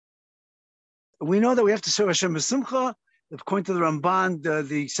we know that we have to serve Hashem b'simcha. According to the Ramban,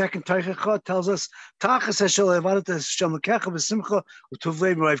 the second Teichecha tells us that the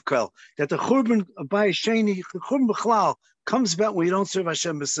Churban by Sheni, the Churban B'chlal, comes about when you don't serve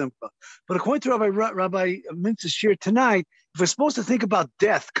Hashem b'simcha. But according to Rabbi Mintz's shir tonight, if we're supposed to think about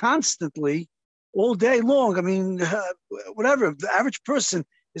death constantly, all day long, I mean, whatever, the average person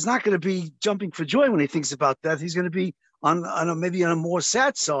is not going to be jumping for joy when he thinks about death. He's going to be maybe on a more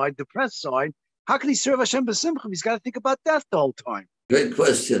sad side, depressed side. How can he serve Hashem b'simcha if he's got to think about death the whole time? Great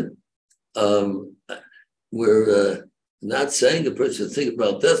question. We're not saying a person should think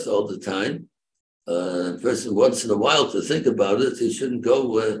about death all the time. A person once in a while to think about it, he shouldn't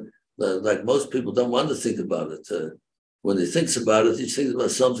go like most people don't want to think about it. When he thinks about it, he's thinking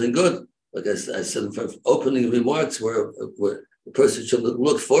about something good. Like I said in opening remarks, where the person should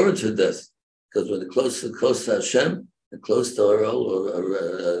look forward to death, because when they're close to Hashem and close to our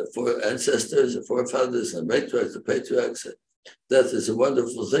ancestors, our forefathers, and matriarchs, the patriarchs, death is a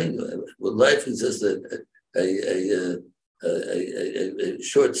wonderful thing. With life is just a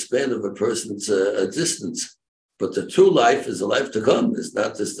short span of a person's existence, but the true life is a life to come. It's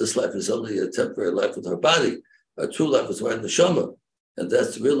not this life is only a temporary life with our body. Our true life is right in the Shama, and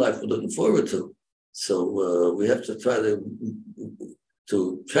that's the real life we're looking forward to. So we have to try to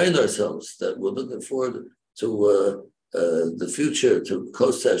train ourselves that we're looking forward to the future, to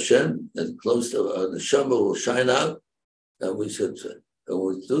close to Hashem and close to the Shama will shine out, and we should.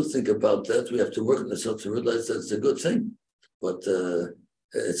 When we do think about that, we have to work on ourselves to realize that it's a good thing. But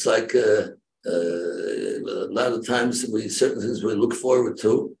it's like a lot of times certain things we look forward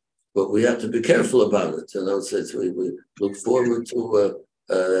to, but we have to be careful about it. You know, we look forward to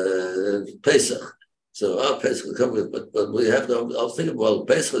Pesach. So Pesach is coming, but we have to. I'll think about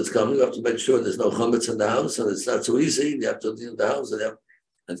Pesach is coming. You have to make sure there's no chametz in the house, and it's not so easy. You have to leave the house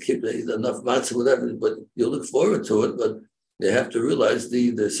and keep enough matzah, whatever. But you look forward to it, but you have to realize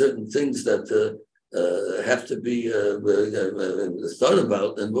there's certain things that have to be thought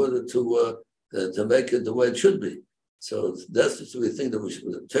about in order to make it the way it should be. So that's the thing that we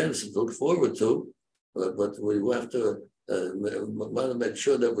should train us to look forward to, but we have to want to make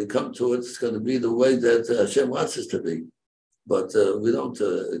sure that we come to it. It's going to be the way that Hashem wants us to be, but we don't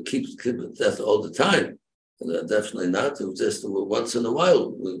keep death all the time. Definitely not. Just once in a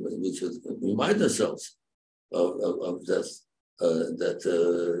while, we should remind ourselves of death.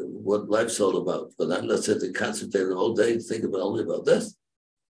 What life's all about. But I'm not saying to concentrate the whole day and think only about death.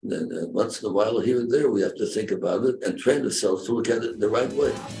 Then once in a while, here and there, we have to think about it and train ourselves to look at it the right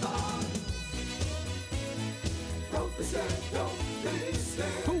way.